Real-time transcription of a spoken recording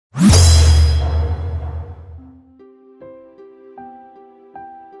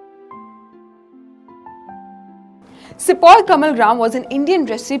Sepoy Kamal Ram was an Indian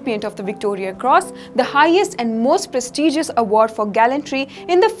recipient of the Victoria Cross, the highest and most prestigious award for gallantry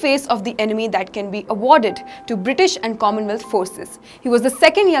in the face of the enemy that can be awarded to British and Commonwealth forces. He was the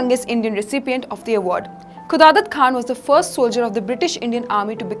second youngest Indian recipient of the award. Khudadat Khan was the first soldier of the British Indian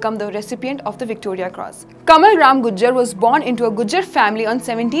Army to become the recipient of the Victoria Cross. Kamal Ram Gujjar was born into a Gujjar family on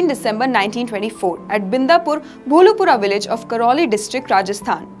 17 December 1924 at Bindapur, Bholupura village of Karoli district,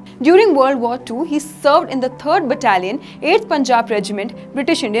 Rajasthan. During World War II, he served in the 3rd Battalion, 8th Punjab Regiment,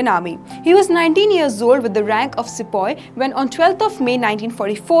 British Indian Army. He was 19 years old with the rank of Sepoy when on 12th of May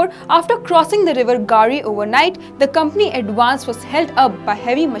 1944, after crossing the river Gari overnight, the company advance was held up by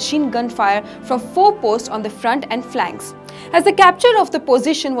heavy machine gun fire from 4 posts on the front and flanks. As the capture of the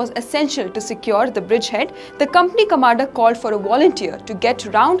position was essential to secure the bridgehead, the company commander called for a volunteer to get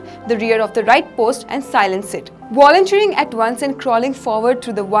round the rear of the right post and silence it. Volunteering at once and crawling forward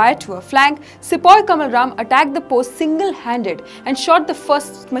through the wire to a flank, Sepoy Kamal Ram attacked the post single-handed and shot the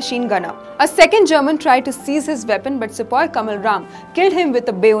first machine gunner. A second German tried to seize his weapon, but Sepoy Kamal Ram killed him with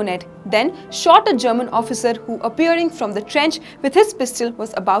a bayonet, then shot a German officer who, appearing from the trench with his pistol,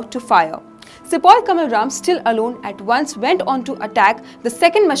 was about to fire. Sepoy Kamal Ram, still alone, at once went on to attack the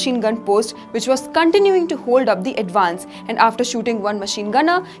second machine gun post, which was continuing to hold up the advance, and after shooting one machine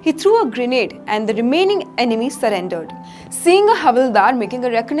gunner, he threw a grenade and the remaining enemy surrendered. Seeing a Havildar making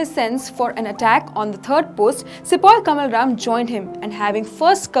a reconnaissance for an attack on the third post, Sepoy Kamal Ram joined him and, having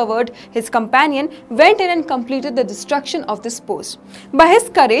first covered his companion, went in and completed the destruction of this post. By his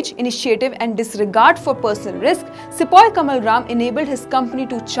courage, initiative and disregard for personal risk, Sepoy Kamal Ram enabled his company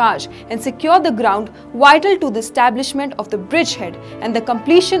to charge and secure the ground vital to the establishment of the bridgehead and the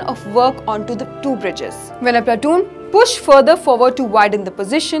completion of work onto the 2 bridges. When a platoon pushed further forward to widen the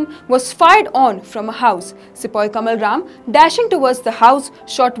position, was fired on from a house. Sepoy Kamal Ram, dashing towards the house,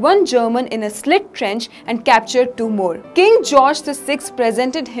 shot one German in a slit trench and captured 2 more. King George VI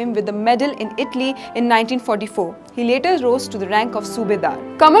presented him with a medal in Italy in 1944. He later rose to the rank of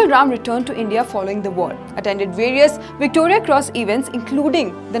Subedar. Kamal Ram returned to India following the war, attended various Victoria Cross events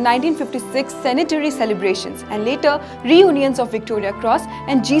including the 1956 centenary celebrations and later reunions of Victoria Cross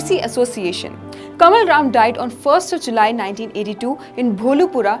and GC Association. Kamal Ram died on 1st of July 1982 in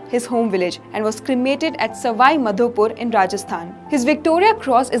Bholupura, his home village, and was cremated at Savai Madhopur in Rajasthan. His Victoria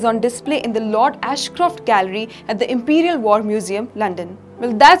Cross is on display in the Lord Ashcroft Gallery at the Imperial War Museum, London.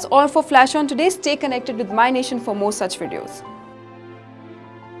 Well, that's all for Flash on today. Stay connected with My Nation for more such videos.